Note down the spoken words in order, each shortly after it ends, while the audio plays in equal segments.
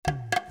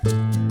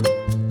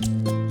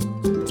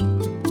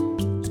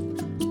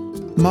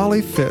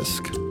Molly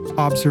Fisk,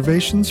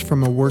 Observations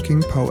from a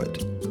Working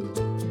Poet.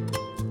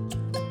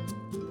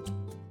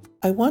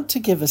 I want to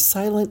give a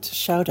silent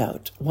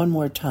shout-out one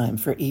more time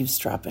for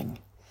eavesdropping.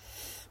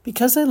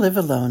 Because I live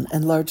alone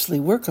and largely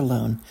work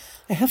alone,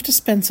 I have to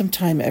spend some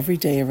time every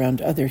day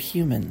around other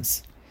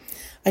humans.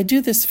 I do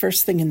this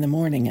first thing in the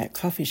morning at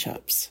coffee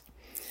shops.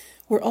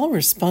 We're all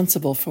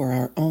responsible for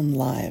our own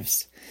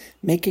lives,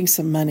 making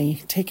some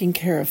money, taking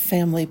care of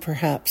family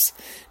perhaps,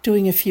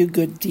 doing a few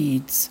good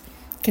deeds,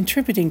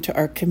 contributing to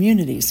our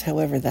communities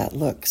however that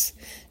looks,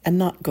 and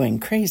not going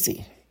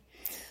crazy.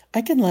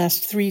 I can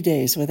last 3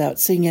 days without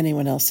seeing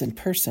anyone else in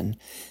person,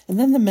 and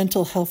then the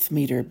mental health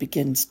meter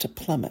begins to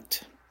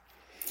plummet.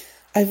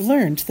 I've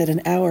learned that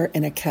an hour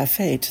in a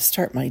cafe to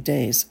start my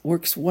days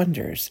works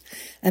wonders,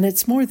 and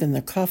it's more than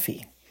the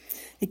coffee.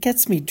 It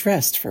gets me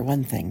dressed, for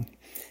one thing.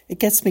 It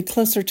gets me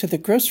closer to the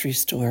grocery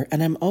store,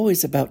 and I'm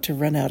always about to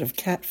run out of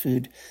cat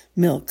food,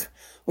 milk,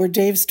 or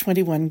Dave's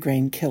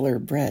 21-grain killer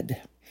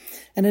bread.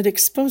 And it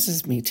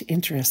exposes me to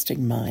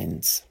interesting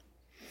minds.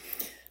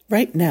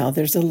 Right now,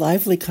 there's a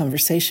lively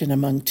conversation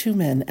among two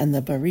men and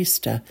the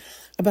barista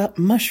about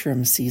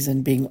mushroom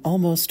season being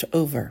almost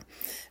over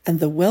and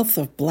the wealth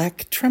of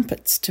black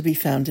trumpets to be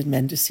found in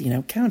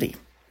Mendocino County.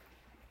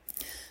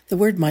 The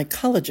word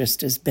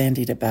mycologist is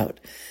bandied about,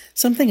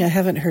 something I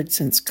haven't heard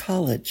since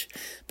college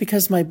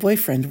because my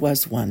boyfriend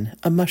was one,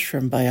 a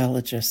mushroom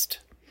biologist.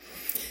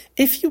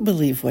 If you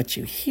believe what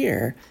you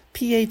hear,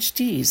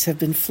 PhDs have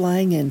been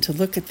flying in to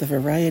look at the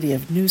variety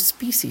of new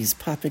species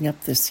popping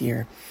up this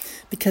year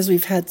because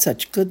we've had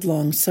such good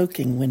long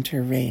soaking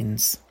winter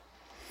rains.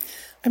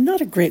 I'm not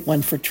a great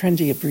one for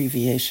trendy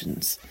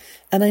abbreviations,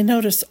 and I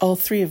notice all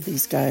three of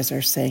these guys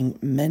are saying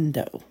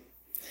Mendo.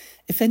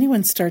 If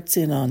anyone starts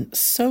in on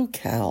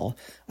SoCal,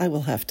 I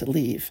will have to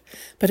leave,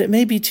 but it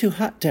may be too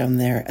hot down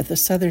there at the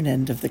southern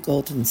end of the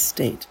Golden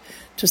State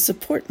to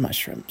support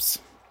mushrooms.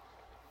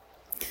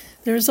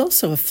 There is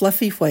also a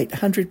fluffy white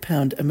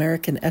 100-pound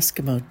American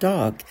Eskimo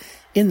dog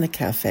in the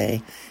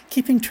cafe,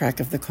 keeping track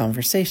of the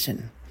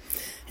conversation.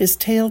 His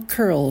tail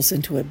curls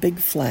into a big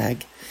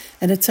flag,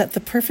 and it's at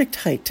the perfect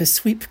height to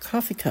sweep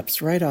coffee cups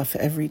right off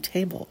every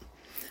table.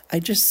 I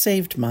just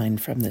saved mine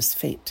from this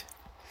fate.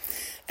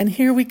 And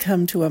here we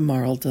come to a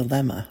moral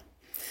dilemma.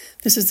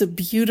 This is a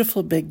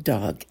beautiful big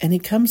dog, and he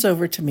comes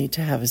over to me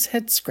to have his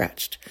head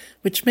scratched,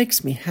 which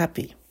makes me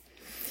happy.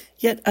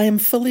 Yet I am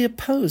fully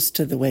opposed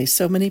to the way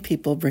so many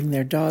people bring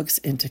their dogs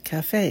into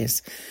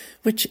cafes,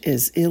 which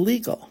is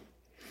illegal.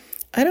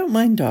 I don't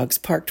mind dogs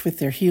parked with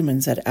their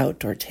humans at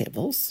outdoor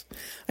tables.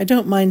 I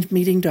don't mind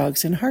meeting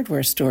dogs in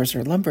hardware stores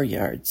or lumber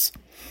yards.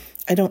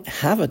 I don't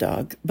have a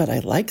dog, but I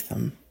like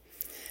them.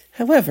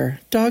 However,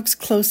 dogs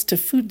close to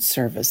food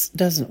service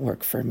doesn't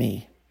work for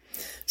me.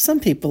 Some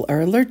people are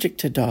allergic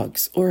to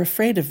dogs or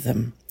afraid of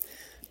them.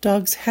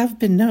 Dogs have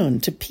been known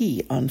to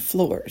pee on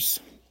floors.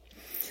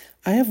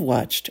 I have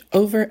watched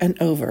over and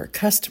over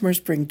customers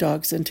bring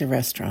dogs into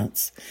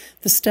restaurants.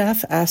 The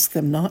staff ask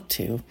them not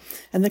to,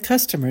 and the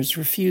customers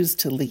refuse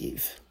to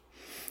leave.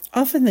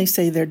 Often they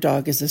say their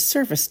dog is a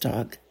service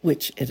dog,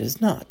 which it is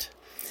not.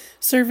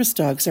 Service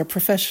dogs are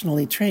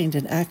professionally trained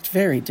and act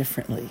very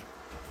differently.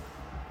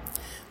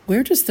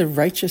 Where does the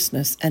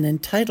righteousness and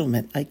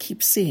entitlement I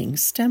keep seeing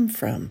stem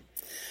from?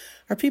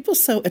 Are people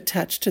so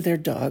attached to their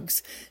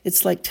dogs,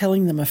 it's like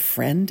telling them a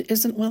friend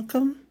isn't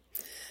welcome?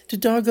 Do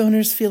dog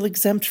owners feel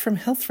exempt from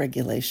health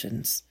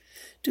regulations?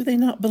 Do they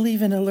not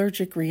believe in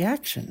allergic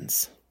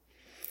reactions?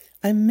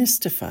 I'm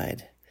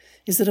mystified.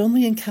 Is it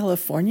only in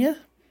California?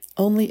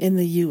 Only in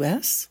the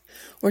U.S.?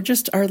 Or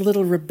just our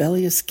little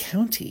rebellious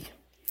county?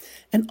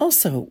 And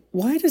also,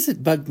 why does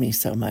it bug me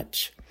so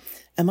much?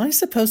 Am I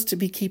supposed to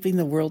be keeping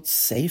the world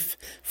safe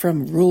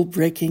from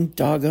rule-breaking,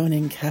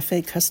 dog-owning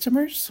cafe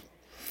customers?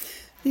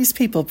 These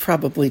people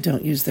probably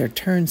don't use their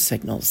turn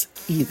signals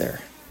either.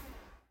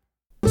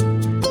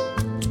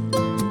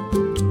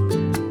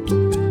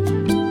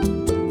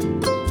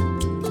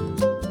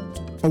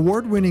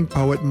 Award-winning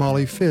poet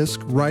Molly Fisk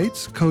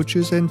writes,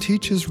 coaches, and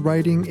teaches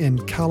writing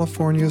in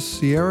California's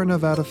Sierra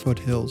Nevada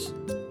foothills.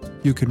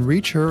 You can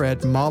reach her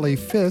at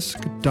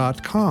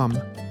mollyfisk.com.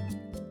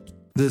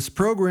 This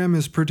program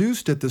is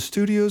produced at the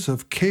studios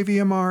of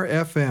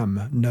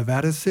KVMR-FM,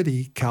 Nevada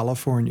City,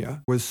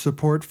 California, with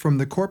support from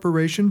the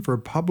Corporation for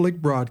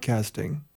Public Broadcasting.